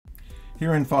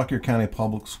Here in Fauquier County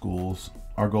Public Schools,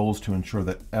 our goal is to ensure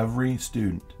that every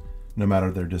student, no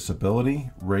matter their disability,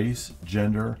 race,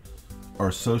 gender, or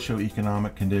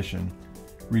socioeconomic condition,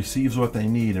 receives what they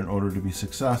need in order to be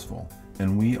successful,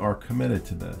 and we are committed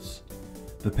to this.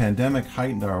 The pandemic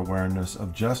heightened our awareness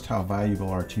of just how valuable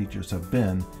our teachers have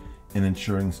been in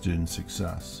ensuring student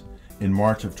success. In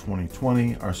March of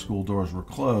 2020, our school doors were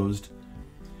closed,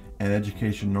 and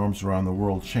education norms around the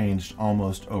world changed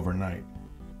almost overnight.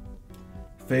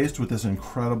 Faced with this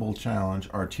incredible challenge,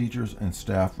 our teachers and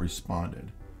staff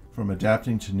responded, from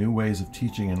adapting to new ways of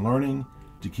teaching and learning,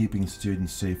 to keeping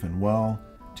students safe and well,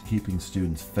 to keeping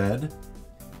students fed.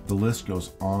 The list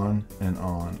goes on and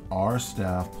on. Our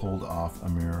staff pulled off a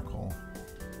miracle.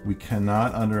 We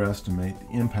cannot underestimate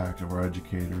the impact of our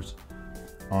educators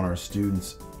on our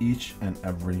students each and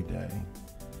every day.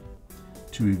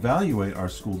 To evaluate our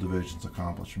school division's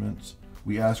accomplishments,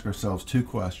 we ask ourselves two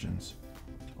questions.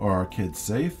 Are our kids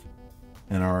safe,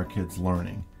 and are our kids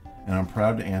learning? And I'm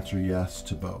proud to answer yes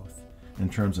to both. In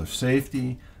terms of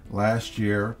safety, last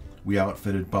year we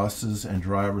outfitted buses and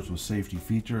drivers with safety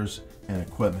features and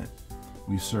equipment.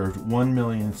 We served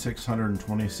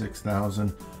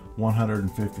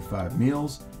 1,626,155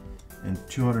 meals and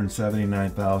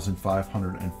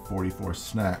 279,544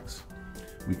 snacks.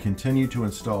 We continue to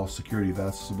install security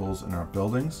vestibules in our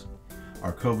buildings.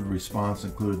 Our COVID response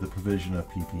included the provision of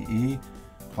PPE,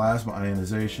 plasma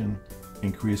ionization,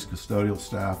 increased custodial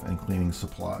staff, and cleaning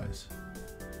supplies.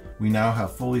 We now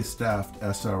have fully staffed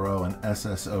SRO and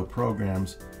SSO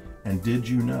programs, and did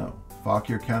you know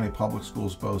Fauquier County Public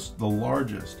Schools boast the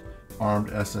largest armed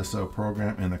SSO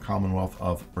program in the Commonwealth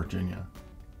of Virginia?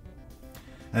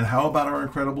 And how about our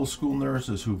incredible school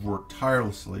nurses who've worked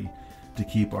tirelessly to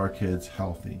keep our kids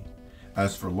healthy?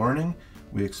 As for learning,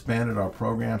 we expanded our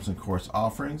programs and course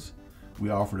offerings. We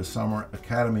offered a summer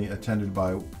academy attended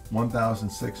by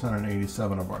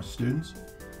 1,687 of our students.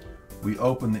 We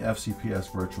opened the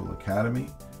FCPS Virtual Academy,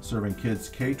 serving kids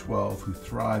K-12 who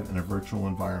thrive in a virtual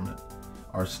environment.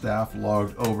 Our staff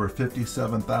logged over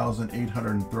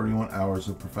 57,831 hours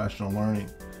of professional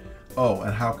learning. Oh,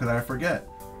 and how could I forget?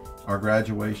 Our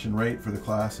graduation rate for the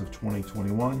class of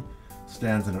 2021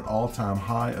 stands at an all-time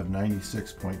high of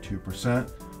 96.2%,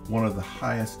 one of the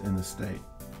highest in the state.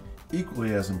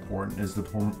 Equally as important is the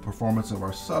performance of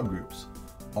our subgroups,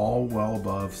 all well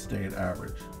above state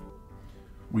average.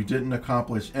 We didn't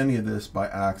accomplish any of this by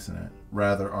accident.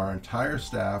 Rather, our entire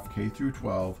staff, K through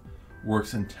 12,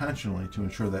 works intentionally to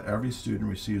ensure that every student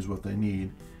receives what they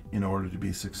need in order to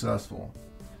be successful.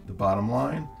 The bottom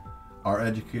line, our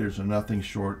educators are nothing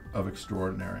short of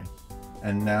extraordinary.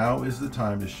 And now is the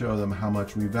time to show them how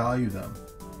much we value them.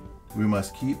 We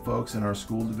must keep folks in our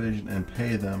school division and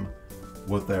pay them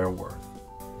what they are worth.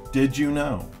 Did you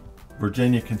know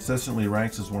Virginia consistently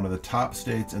ranks as one of the top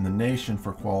states in the nation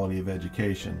for quality of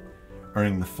education,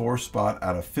 earning the 4th spot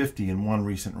out of 50 in one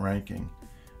recent ranking?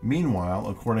 Meanwhile,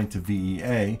 according to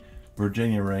VEA,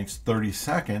 Virginia ranks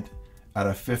 32nd out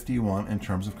of 51 in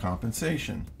terms of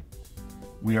compensation.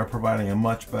 We are providing a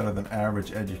much better than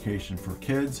average education for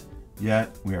kids,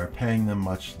 yet we are paying them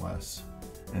much less,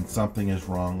 and something is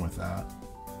wrong with that.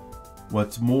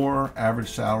 What's more, average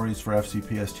salaries for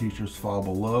FCPS teachers fall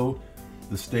below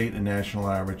the state and national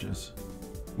averages.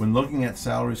 When looking at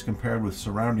salaries compared with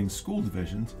surrounding school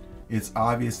divisions, it's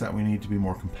obvious that we need to be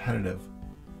more competitive.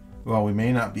 While we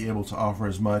may not be able to offer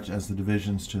as much as the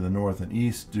divisions to the north and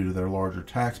east due to their larger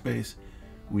tax base,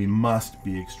 we must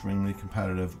be extremely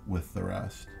competitive with the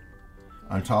rest.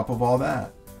 On top of all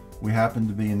that, we happen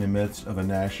to be in the midst of a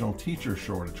national teacher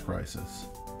shortage crisis.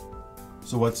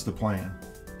 So what's the plan?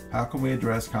 How can we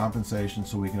address compensation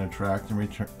so we can attract and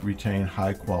retain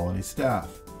high-quality staff?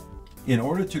 In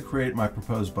order to create my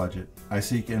proposed budget, I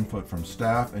seek input from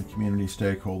staff and community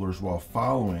stakeholders while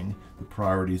following the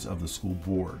priorities of the school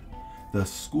board. The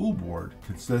school board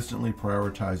consistently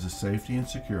prioritizes safety and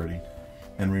security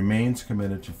and remains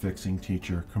committed to fixing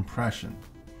teacher compression.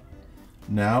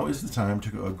 Now is the time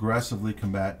to aggressively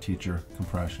combat teacher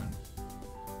compression.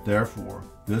 Therefore,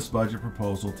 this budget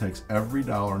proposal takes every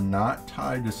dollar not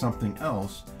tied to something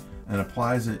else and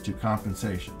applies it to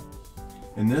compensation.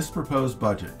 In this proposed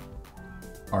budget,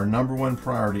 our number one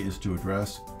priority is to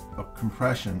address a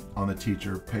compression on the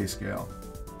teacher pay scale.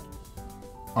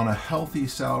 On a healthy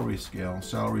salary scale,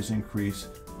 salaries increase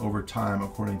over time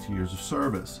according to years of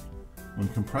service. When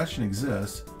compression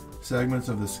exists, segments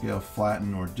of the scale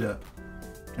flatten or dip,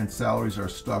 and salaries are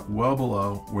stuck well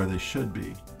below where they should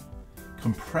be.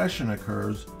 Compression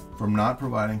occurs from not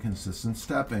providing consistent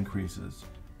step increases.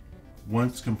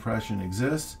 Once compression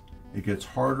exists, it gets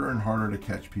harder and harder to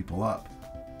catch people up.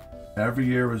 Every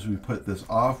year as we put this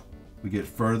off, We get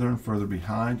further and further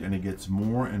behind, and it gets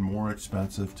more and more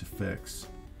expensive to fix.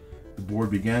 The board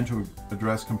began to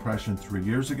address compression 3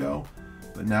 years ago,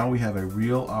 but now we have a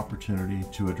real opportunity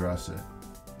to address it.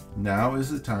 Now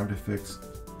is the time to fix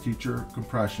teacher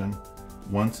compression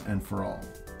once and for all.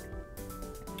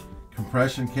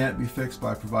 Compression can't be fixed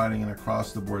by providing an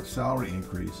across-the-board salary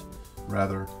increase.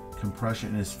 Rather,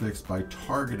 compression is fixed by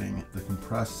targeting the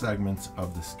compressed segments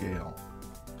of the scale.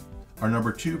 Our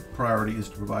number 2 priority is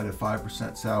to provide a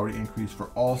 5% salary increase for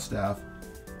all staff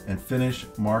and finish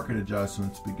market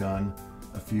adjustments begun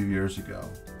a few years ago.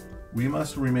 We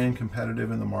must remain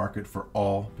competitive in the market for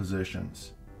all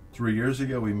positions. 3 years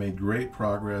ago, we made great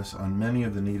progress on many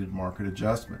of the needed market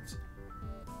adjustments.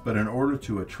 But in order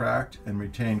to attract and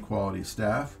retain quality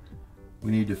staff,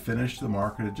 we need to finish the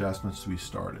market adjustments we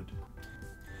started.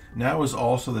 Now is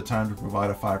also the time to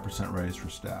provide a 5% raise for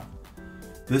staff.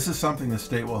 This is something the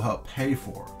state will help pay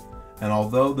for, and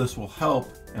although this will help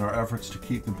in our efforts to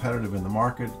keep competitive in the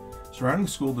market, surrounding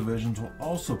school divisions will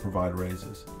also provide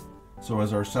raises. So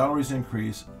as our salaries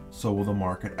increase, so will the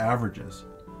market averages.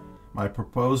 My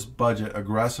proposed budget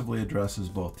aggressively addresses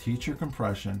both teacher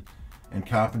compression and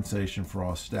compensation for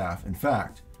all staff. In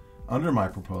fact, under my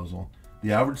proposal,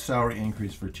 the average salary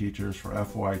increase for teachers for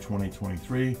FY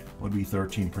 2023 would be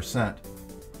 13%,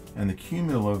 and the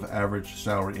cumulative average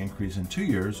salary increase in 2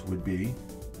 years would be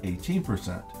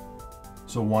 18%.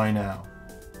 So why now?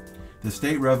 The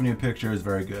state revenue picture is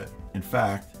very good. In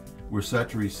fact, we're set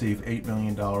to receive $8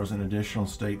 million in additional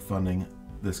state funding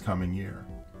this coming year.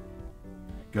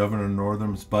 Governor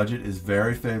Northam's budget is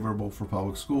very favorable for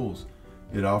public schools.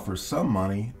 It offers some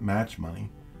money, match money,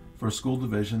 for school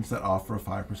divisions that offer a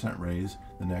 5% raise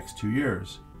the next 2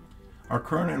 years. Our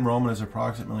current enrollment is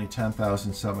approximately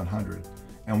 10,700,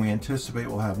 and we anticipate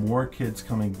we'll have more kids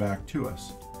coming back to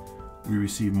us. We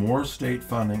receive more state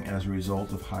funding as a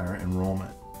result of higher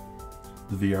enrollment.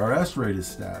 The VRS rate is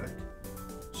static,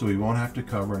 so we won't have to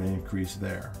cover an increase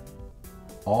there.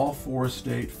 All 4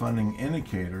 state funding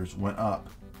indicators went up,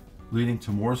 leading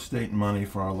to more state money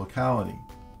for our locality.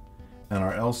 And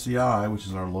our LCI, which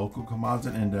is our local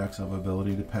composite index of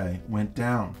ability to pay, went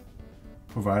down,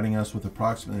 providing us with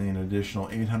approximately an additional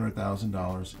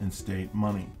 $800,000 in state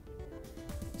money.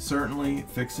 Certainly,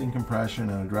 fixing compression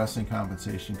and addressing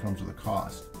compensation comes with a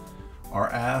cost. Our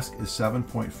ask is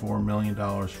 $7.4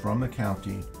 million from the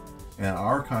county, and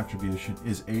our contribution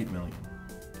is $8 million.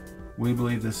 We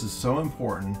believe this is so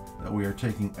important that we are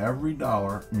taking every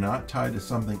dollar not tied to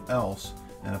something else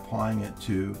and applying it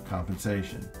to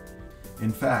compensation.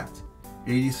 In fact,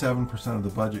 87% of the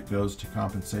budget goes to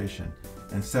compensation,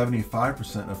 and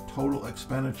 75% of total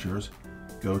expenditures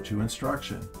go to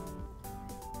instruction.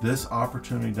 This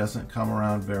opportunity doesn't come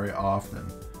around very often.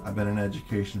 I've been in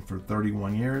education for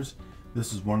 31 years.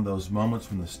 This is one of those moments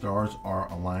when the stars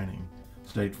are aligning.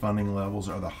 State funding levels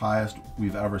are the highest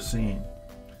we've ever seen.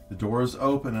 The door is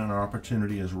open and our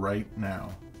opportunity is right now.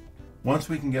 Once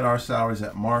we can get our salaries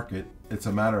at market, it's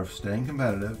a matter of staying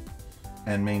competitive,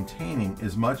 and maintaining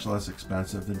is much less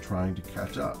expensive than trying to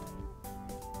catch up.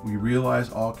 We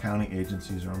realize all county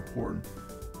agencies are important.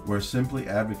 We're simply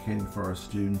advocating for our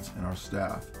students and our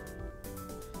staff.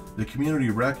 The community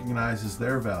recognizes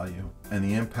their value and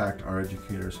the impact our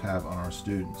educators have on our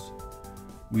students.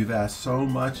 We've asked so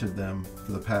much of them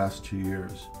for the past 2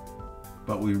 years,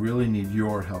 but we really need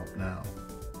your help now.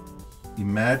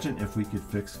 Imagine if we could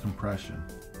fix compression,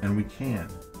 and we can,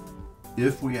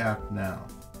 if we act now.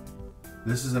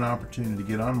 This is an opportunity to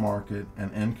get on market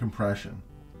and end compression.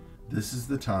 This is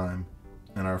the time,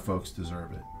 and our folks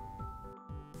deserve it.